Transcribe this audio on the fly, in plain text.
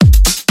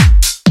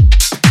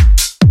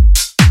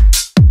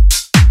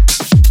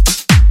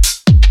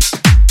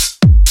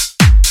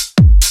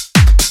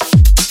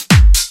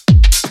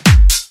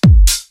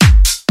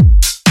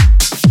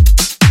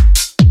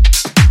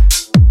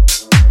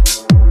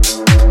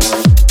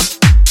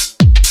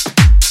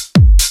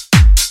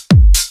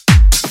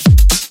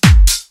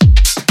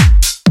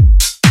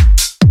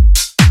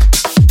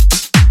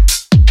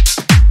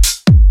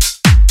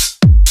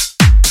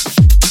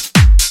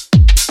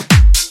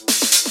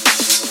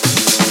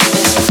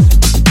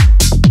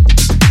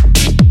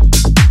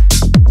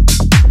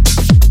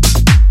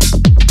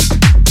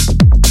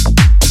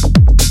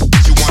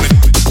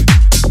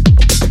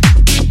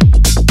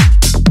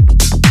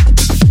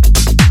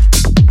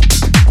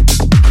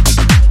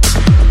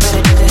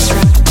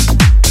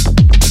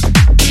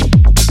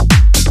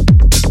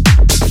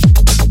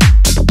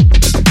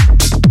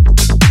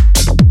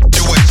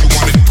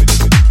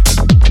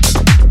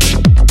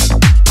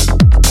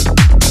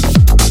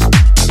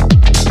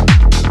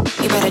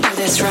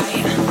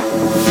right?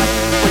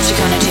 What you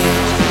gonna do?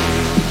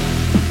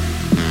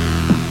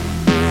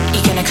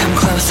 You gonna come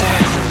closer?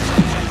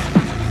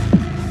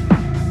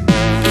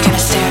 You gonna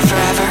stare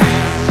forever?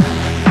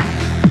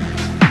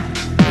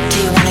 Do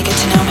you wanna get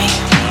to know me?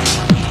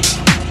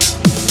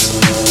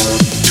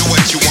 Do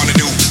what you wanna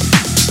do.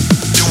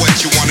 Do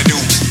what you wanna do.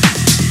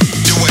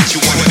 Do what you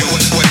wanna do.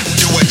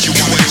 Do what you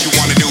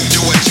wanna do.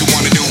 Do what you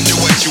wanna do. Do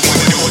what you wanna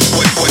do. Do what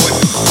you wanna do.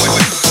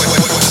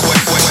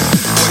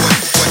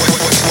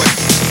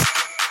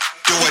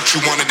 Do what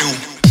you wanna do.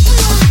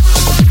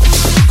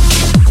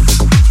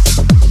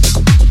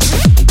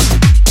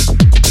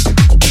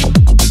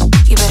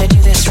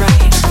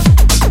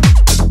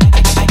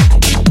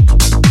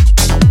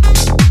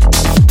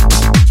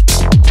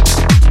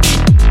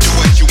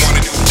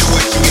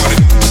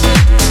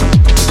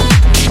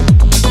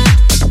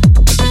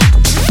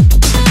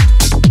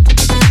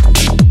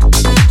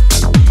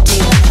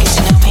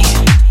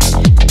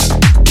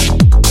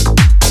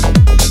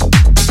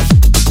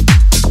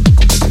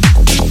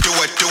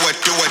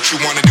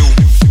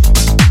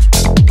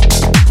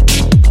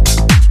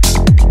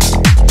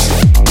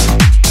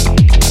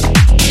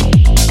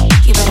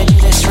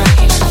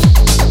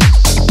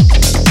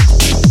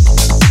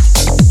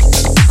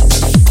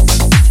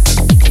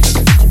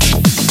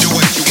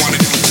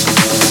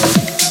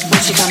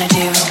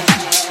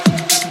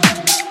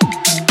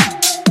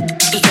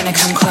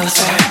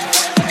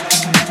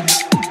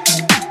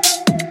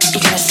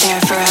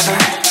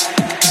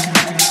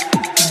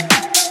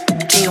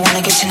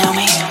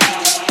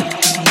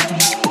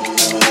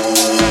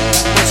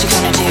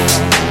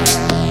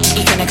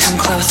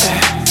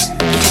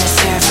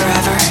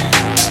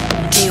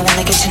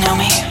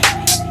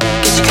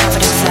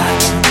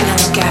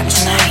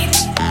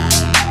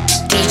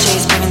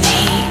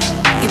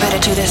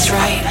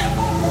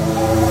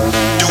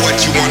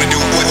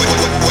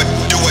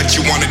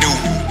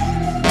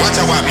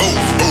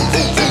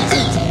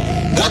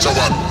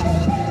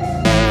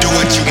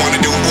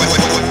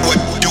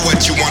 Do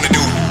what you wanna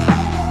do.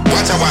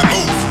 Watch how I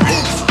move.